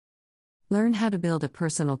Learn how to build a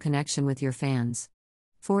personal connection with your fans.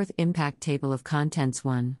 Fourth impact table of contents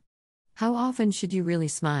 1. How often should you really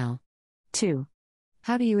smile? 2.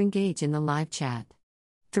 How do you engage in the live chat?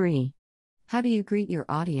 3. How do you greet your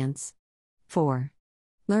audience? 4.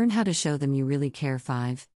 Learn how to show them you really care.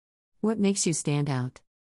 5. What makes you stand out?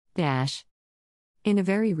 Dash. In a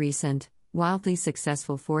very recent, wildly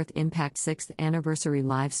successful Fourth Impact 6th anniversary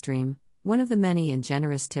live stream, one of the many and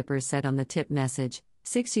generous tippers said on the tip message,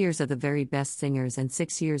 6 years of the very best singers and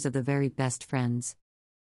 6 years of the very best friends.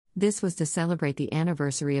 This was to celebrate the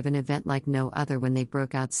anniversary of an event like no other when they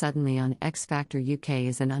broke out suddenly on X Factor UK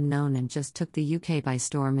as an unknown and just took the UK by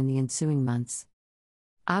storm in the ensuing months.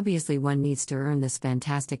 Obviously one needs to earn this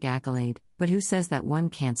fantastic accolade, but who says that one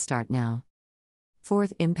can't start now?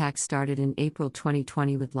 Fourth Impact started in April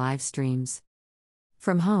 2020 with live streams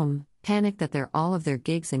from home, panicked that all of their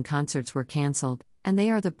gigs and concerts were cancelled, and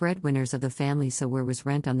they are the breadwinners of the family, so where was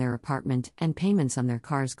rent on their apartment and payments on their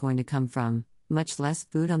cars going to come from, much less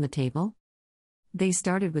food on the table? They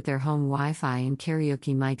started with their home Wi-Fi and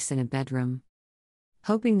karaoke mics in a bedroom,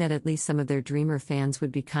 hoping that at least some of their dreamer fans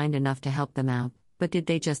would be kind enough to help them out, but did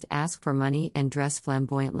they just ask for money and dress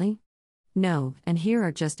flamboyantly? No, and here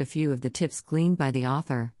are just a few of the tips gleaned by the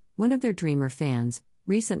author, one of their dreamer fans,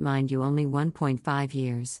 recent mind you only 1.5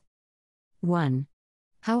 years. 1.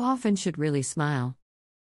 How often should really smile?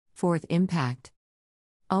 Fourth impact.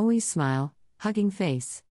 Always smile, hugging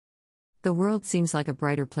face. The world seems like a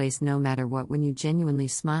brighter place no matter what when you genuinely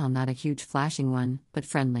smile, not a huge flashing one, but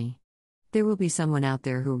friendly. There will be someone out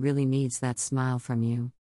there who really needs that smile from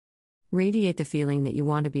you. Radiate the feeling that you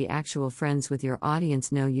want to be actual friends with your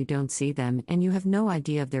audience. No, you don't see them and you have no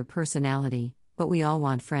idea of their personality, but we all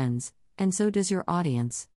want friends, and so does your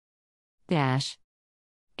audience. Dash.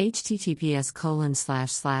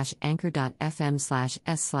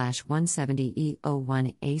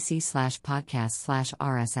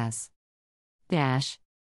 https://anchor.fm/s/170e01ac/podcast/rss. Dash.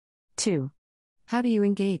 2. How do you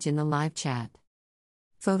engage in the live chat?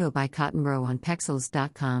 Photo by Cottonrow on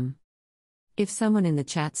Pexels.com. If someone in the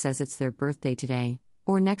chat says it's their birthday today,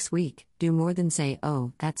 or next week, do more than say,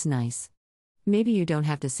 "Oh, that's nice." Maybe you don't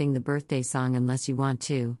have to sing the birthday song unless you want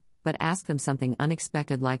to, but ask them something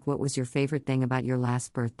unexpected like, "What was your favorite thing about your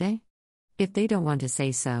last birthday?" If they don't want to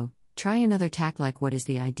say so, try another tack like, "What is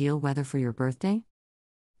the ideal weather for your birthday?"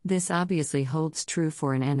 This obviously holds true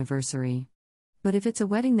for an anniversary. But if it's a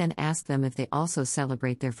wedding, then ask them if they also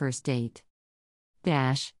celebrate their first date.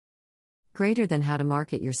 Dash. Greater than how to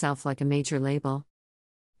market yourself like a major label.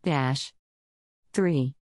 Dash.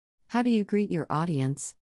 3. How do you greet your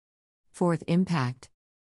audience? Fourth impact.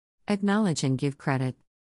 Acknowledge and give credit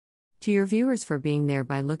to your viewers for being there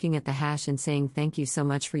by looking at the hash and saying, "Thank you so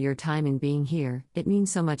much for your time and being here, it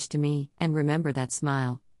means so much to me," and remember that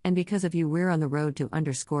smile, and because of you we're on the road to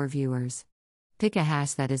 _viewers. Pick a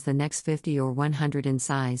hash that is the next 50 or 100 in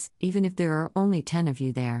size, even if there are only 10 of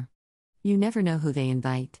you there. You never know who they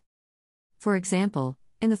invite. For example,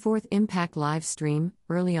 in the Fourth Impact live stream,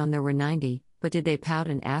 early on there were 90, but did they pout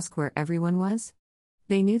and ask where everyone was?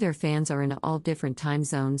 They knew their fans are in all different time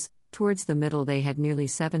zones. Towards the middle they had nearly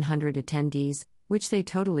 700 attendees, which they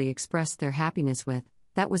totally expressed their happiness with.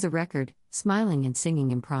 That was a record, smiling and singing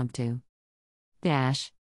impromptu.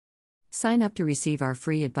 Dash. Sign up to receive our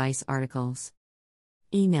free advice articles.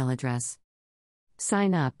 Email address.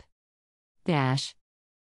 Sign up. Dash.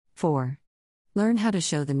 4. Learn how to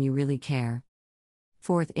show them you really care.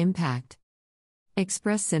 Fourth impact.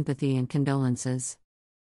 Express sympathy and condolences.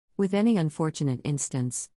 With any unfortunate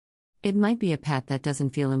instance. It might be a pet that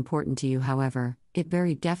doesn't feel important to you, however, it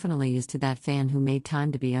very definitely is to that fan who made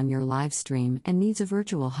time to be on your live stream and needs a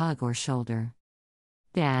virtual hug or shoulder.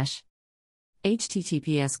 Dash.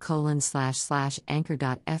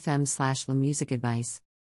 https://anchor.fm/lamusicadvice.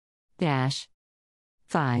 Dash.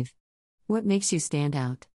 5. What makes you stand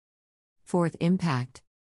out? Fourth impact.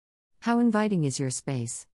 How inviting is your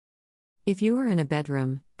space? If you are in a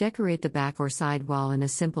bedroom, decorate the back or side wall in a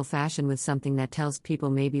simple fashion with something that tells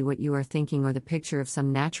people maybe what you are thinking, or the picture of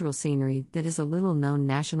some natural scenery that is a little known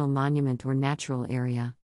national monument or natural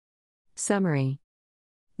area. Summary.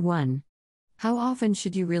 1. How often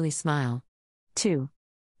should you really smile? 2.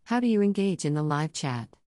 How do you engage in the live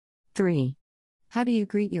chat? 3. How do you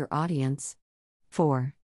greet your audience?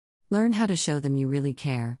 4. Learn how to show them you really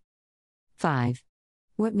care. 5.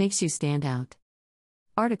 What makes you stand out?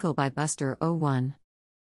 Article by Buster01.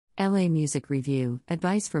 LA Music Review,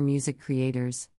 Advice for Music Creators.